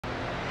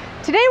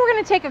Today we're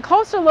going to take a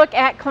closer look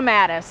at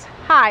clematis.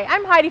 Hi,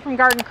 I'm Heidi from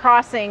Garden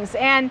Crossings,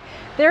 and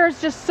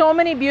there's just so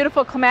many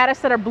beautiful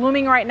clematis that are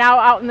blooming right now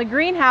out in the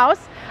greenhouse.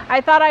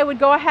 I thought I would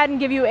go ahead and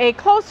give you a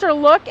closer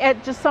look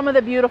at just some of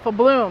the beautiful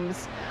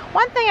blooms.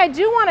 One thing I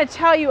do want to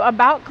tell you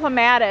about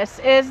clematis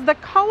is the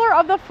color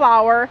of the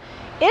flower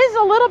is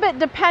a little bit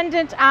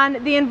dependent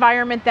on the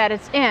environment that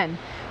it's in.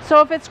 So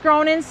if it's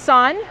grown in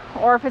sun,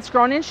 or if it's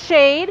grown in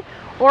shade,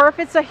 or if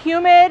it's a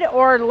humid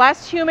or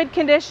less humid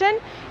condition,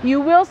 you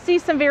will see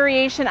some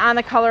variation on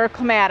the color of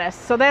clematis.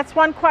 So that's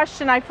one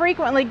question I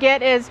frequently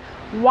get is,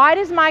 why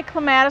does my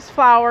clematis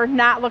flower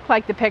not look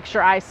like the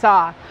picture I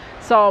saw?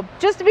 So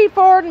just to be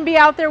forward and be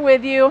out there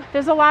with you,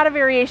 there's a lot of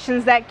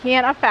variations that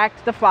can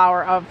affect the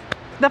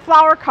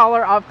flower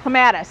color of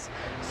clematis.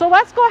 So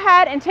let's go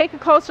ahead and take a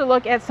closer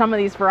look at some of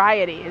these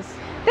varieties.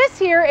 This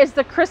here is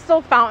the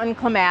Crystal Fountain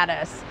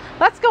Clematis.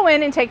 Let's go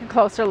in and take a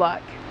closer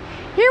look.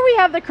 Here we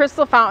have the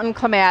Crystal Fountain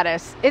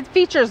Clematis. It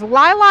features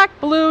lilac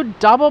blue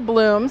double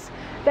blooms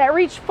that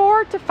reach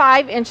 4 to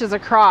 5 inches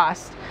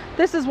across.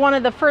 This is one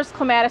of the first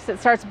clematis that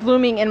starts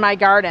blooming in my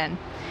garden.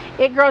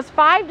 It grows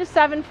 5 to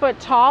 7 foot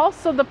tall,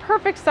 so the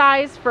perfect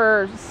size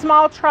for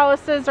small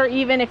trellises or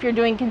even if you're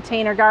doing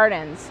container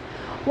gardens.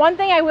 One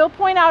thing I will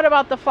point out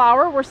about the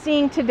flower we're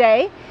seeing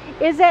today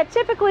is that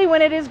typically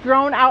when it is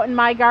grown out in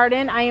my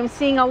garden, I am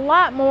seeing a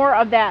lot more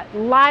of that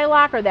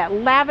lilac or that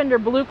lavender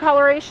blue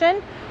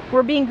coloration.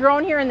 We're being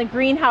grown here in the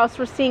greenhouse,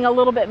 we're seeing a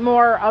little bit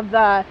more of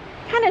the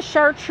kind of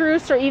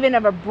chartreuse or even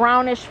of a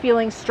brownish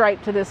feeling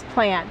stripe to this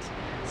plant.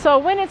 So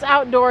when it's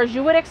outdoors,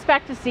 you would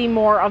expect to see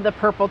more of the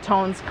purple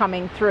tones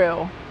coming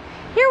through.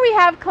 Here we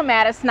have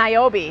Clematis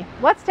niobe.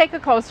 Let's take a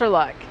closer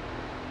look.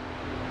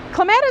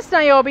 Clematis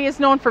niobe is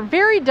known for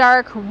very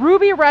dark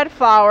ruby red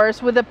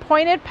flowers with the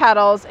pointed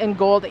petals and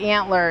gold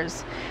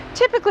antlers.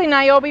 Typically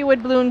niobe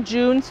would bloom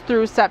June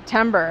through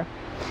September.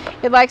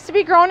 It likes to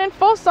be grown in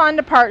full sun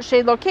to part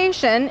shade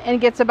location and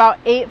gets about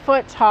 8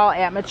 foot tall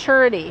at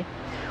maturity.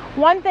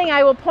 One thing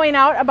I will point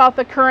out about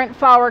the current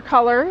flower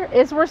color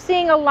is we're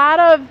seeing a lot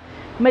of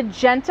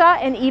magenta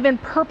and even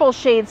purple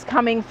shades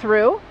coming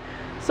through.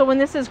 So when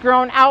this is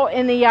grown out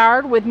in the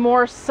yard with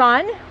more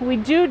sun, we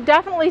do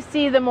definitely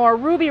see the more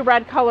ruby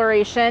red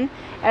coloration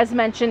as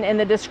mentioned in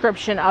the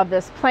description of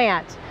this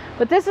plant.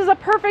 But this is a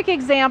perfect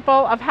example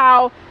of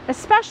how,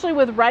 especially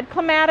with red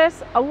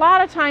clematis, a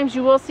lot of times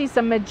you will see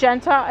some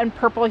magenta and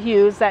purple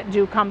hues that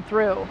do come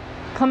through.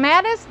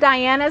 Clematis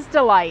Diana's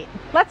Delight.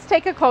 Let's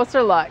take a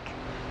closer look.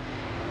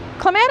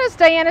 Clematis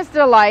Diana's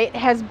Delight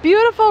has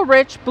beautiful,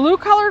 rich,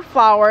 blue-colored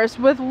flowers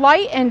with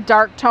light and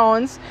dark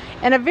tones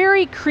and a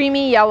very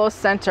creamy yellow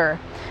center.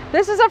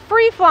 This is a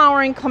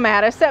free-flowering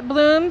clematis that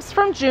blooms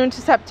from June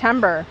to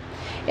September.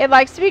 It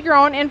likes to be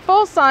grown in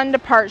full sun to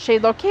part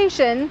shade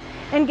location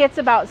and gets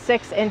about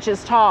 6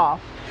 inches tall.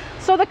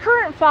 So the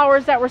current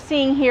flowers that we're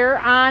seeing here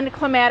on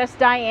Clematis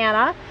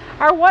Diana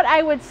are what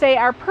I would say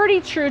are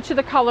pretty true to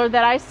the color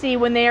that I see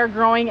when they are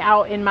growing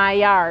out in my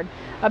yard.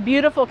 A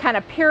beautiful kind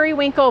of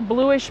periwinkle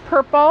bluish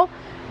purple,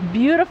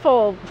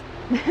 beautiful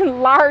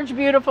large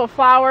beautiful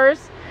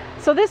flowers.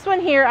 So this one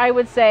here I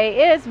would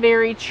say is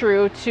very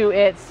true to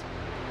its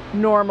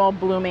normal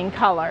blooming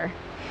color.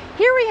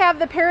 Here we have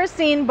the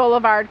Parisienne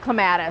Boulevard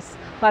Clematis.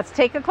 Let's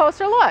take a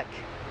closer look.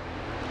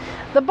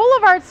 The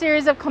Boulevard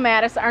series of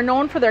clematis are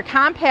known for their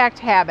compact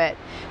habit.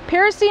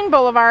 Parisienne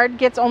Boulevard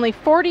gets only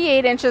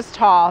 48 inches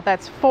tall,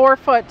 that's 4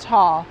 foot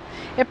tall.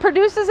 It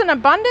produces an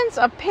abundance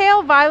of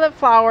pale violet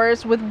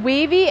flowers with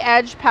wavy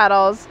edge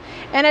petals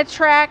and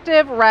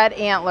attractive red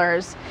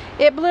antlers.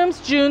 It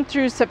blooms June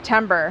through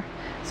September.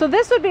 So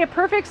this would be a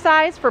perfect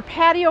size for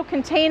patio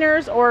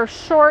containers or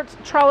short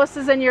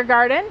trellises in your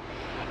garden.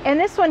 And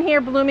this one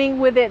here blooming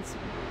with its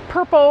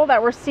purple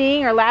that we're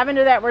seeing or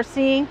lavender that we're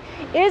seeing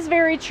is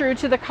very true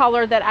to the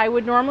color that I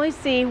would normally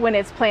see when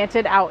it's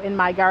planted out in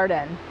my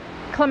garden.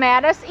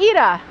 Clematis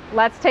Ida.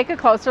 Let's take a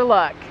closer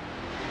look.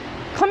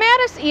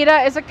 Clematis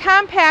Ida is a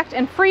compact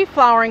and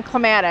free-flowering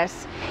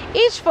clematis.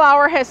 Each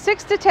flower has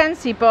 6 to 10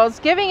 sepals,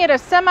 giving it a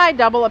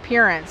semi-double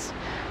appearance.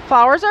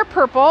 Flowers are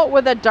purple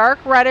with a dark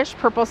reddish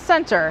purple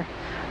center.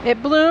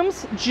 It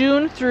blooms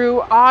June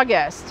through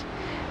August.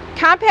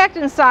 Compact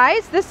in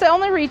size, this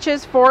only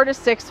reaches 4 to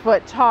 6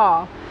 foot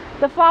tall.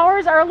 The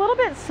flowers are a little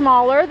bit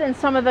smaller than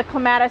some of the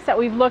clematis that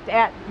we've looked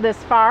at this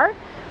far,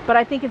 but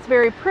I think it's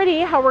very pretty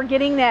how we're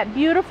getting that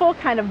beautiful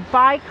kind of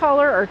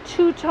bicolor or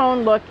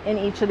two-tone look in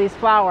each of these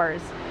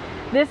flowers.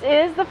 This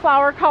is the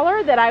flower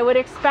color that I would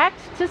expect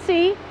to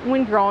see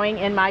when growing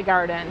in my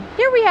garden.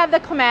 Here we have the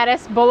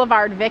Clematis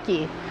Boulevard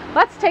Vicky.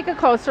 Let's take a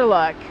closer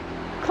look.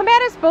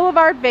 Clematis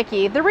Boulevard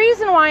Vicky, the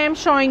reason why I'm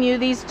showing you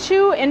these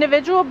two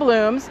individual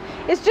blooms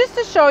is just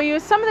to show you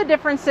some of the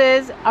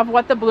differences of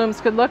what the blooms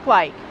could look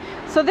like.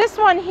 So this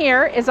one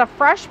here is a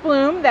fresh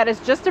bloom that is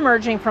just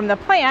emerging from the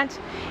plant,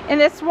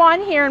 and this one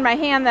here in my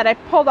hand that I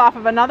pulled off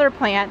of another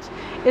plant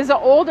is an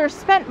older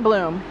spent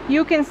bloom.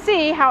 You can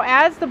see how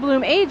as the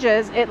bloom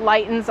ages, it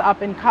lightens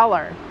up in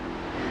color.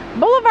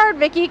 Boulevard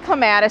Vicky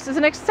Clematis is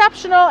an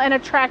exceptional and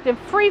attractive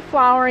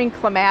free-flowering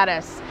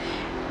clematis.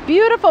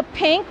 beautiful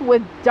pink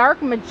with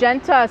dark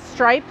magenta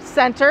striped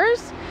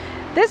centers.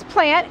 This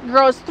plant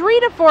grows 3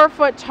 to 4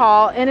 foot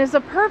tall and is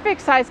a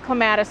perfect size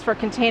clematis for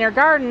container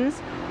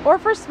gardens or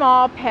for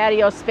small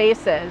patio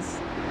spaces.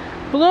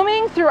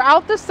 Blooming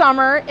throughout the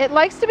summer, it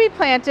likes to be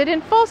planted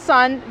in full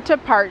sun to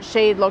part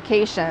shade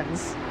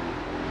locations.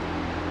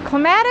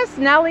 Clematis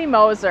Nellie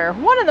Moser,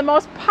 one of the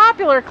most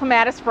popular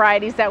clematis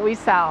varieties that we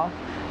sell.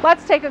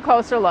 Let's take a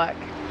closer look.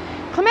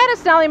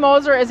 Clematis Nellie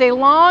Moser is a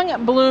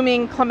long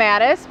blooming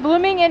clematis,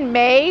 blooming in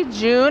May,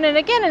 June, and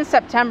again in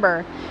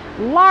September.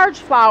 Large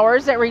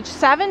flowers that reach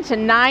 7 to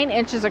 9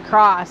 inches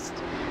across.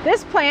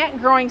 This plant,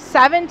 growing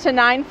 7 to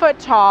 9 foot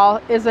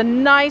tall, is a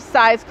nice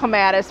size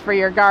clematis for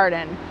your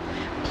garden.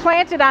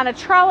 Planted on a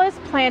trellis,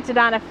 planted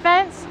on a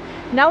fence,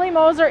 Nellie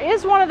Moser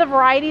is one of the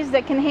varieties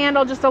that can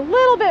handle just a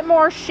little bit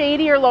more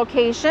shadier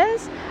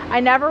locations. I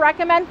never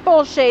recommend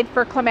full shade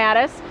for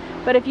clematis,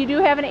 but if you do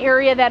have an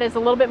area that is a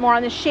little bit more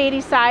on the shady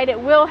side, it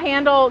will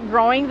handle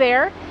growing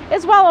there,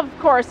 as well, of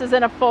course, as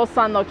in a full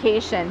sun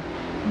location.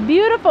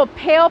 Beautiful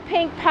pale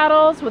pink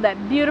petals with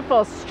that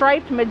beautiful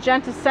striped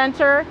magenta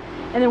center.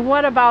 And then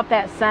what about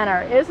that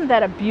center? Isn't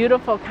that a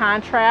beautiful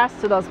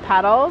contrast to those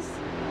petals?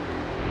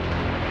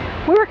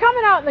 We were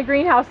coming out in the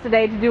greenhouse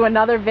today to do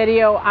another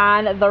video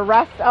on the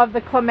rest of the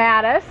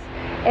clematis,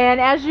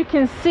 and as you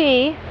can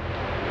see,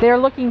 they're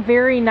looking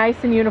very nice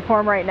and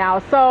uniform right now.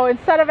 So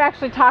instead of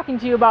actually talking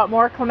to you about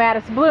more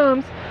clematis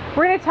blooms,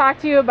 we're going to talk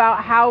to you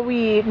about how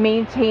we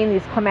maintain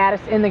these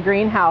clematis in the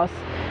greenhouse.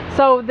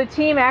 So the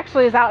team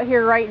actually is out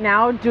here right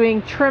now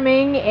doing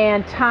trimming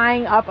and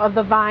tying up of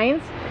the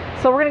vines.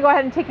 So we're going to go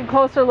ahead and take a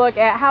closer look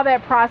at how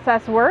that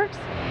process works.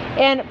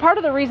 And part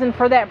of the reason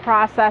for that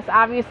process,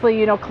 obviously,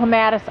 you know,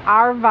 clematis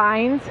are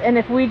vines, and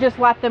if we just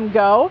let them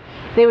go,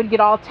 they would get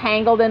all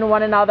tangled in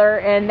one another,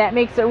 and that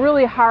makes it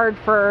really hard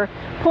for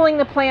pulling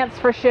the plants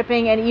for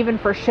shipping and even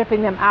for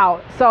shipping them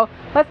out. So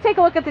let's take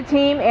a look at the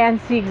team and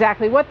see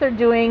exactly what they're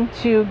doing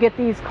to get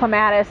these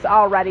clematis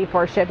all ready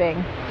for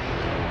shipping.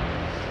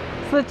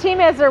 So the team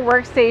has their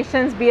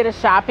workstations, be it a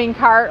shopping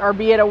cart or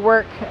be it a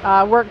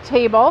work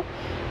table.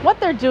 What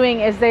they're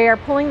doing is they are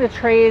pulling the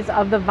trays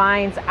of the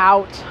vines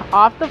out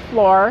off the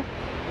floor,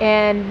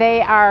 and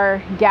they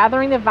are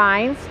gathering the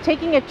vines,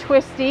 taking a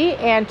twisty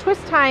and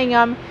twist tying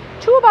them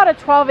to about a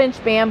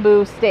 12-inch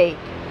bamboo stake.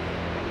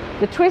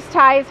 The twist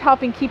tie is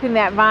helping keeping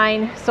that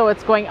vine so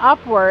it's going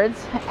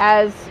upwards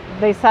as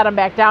they set them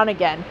back down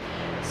again.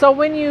 So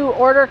when you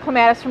order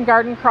clematis from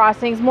Garden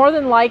Crossings, more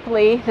than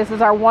likely, this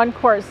is our 1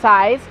 quart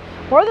size,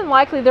 more than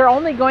likely they're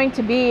only going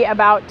to be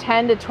about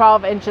 10 to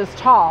 12 inches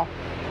tall.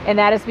 And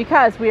that is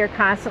because we are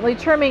constantly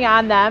trimming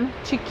on them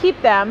to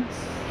keep them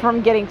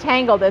from getting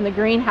tangled in the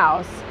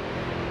greenhouse.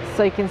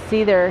 So you can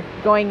see they're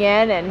going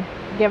in and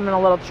giving them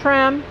a little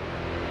trim,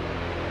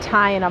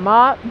 tying them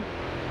up.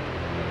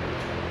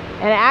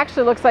 And it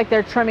actually looks like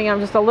they're trimming them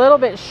just a little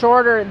bit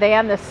shorter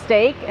than the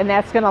stake, and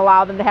that's going to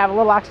allow them to have a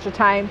little extra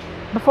time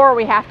before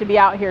we have to be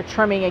out here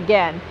trimming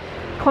again.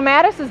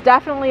 Clematis is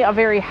definitely a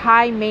very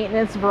high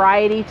maintenance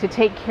variety to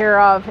take care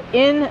of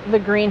in the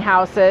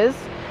greenhouses,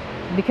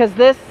 because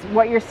this,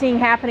 what you're seeing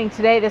happening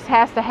today, this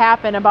has to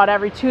happen about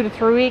every 2 to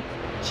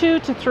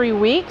 3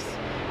 weeks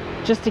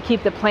just to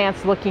keep the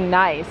plants looking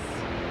nice.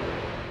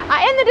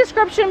 In the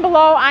description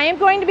below, I am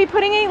going to be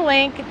putting a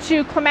link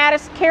to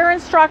clematis care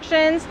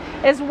instructions,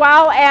 as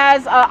well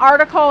as an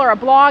article or a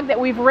blog that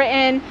we've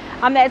written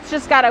that's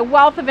just got a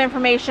wealth of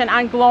information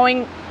on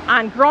growing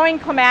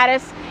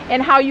clematis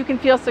and how you can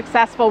feel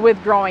successful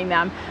with growing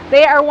them.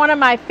 They are one of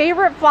my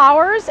favorite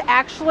flowers.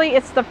 Actually,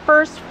 it's the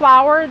first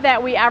flower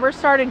that we ever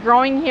started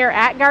growing here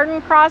at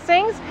Garden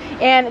Crossings,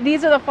 and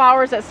these are the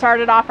flowers that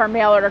started off our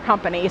mail order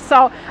company.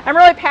 So I'm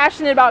really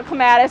passionate about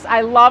clematis.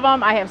 I love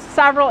them. I have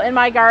several in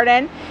my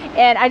garden,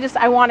 and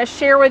I want to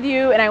share with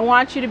you, and I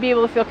want you to be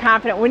able to feel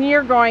confident when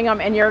you're growing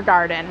them in your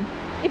garden.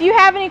 If you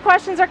have any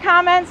questions or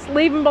comments,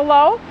 leave them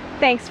below.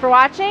 Thanks for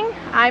watching.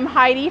 I'm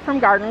Heidi from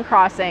Garden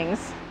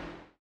Crossings.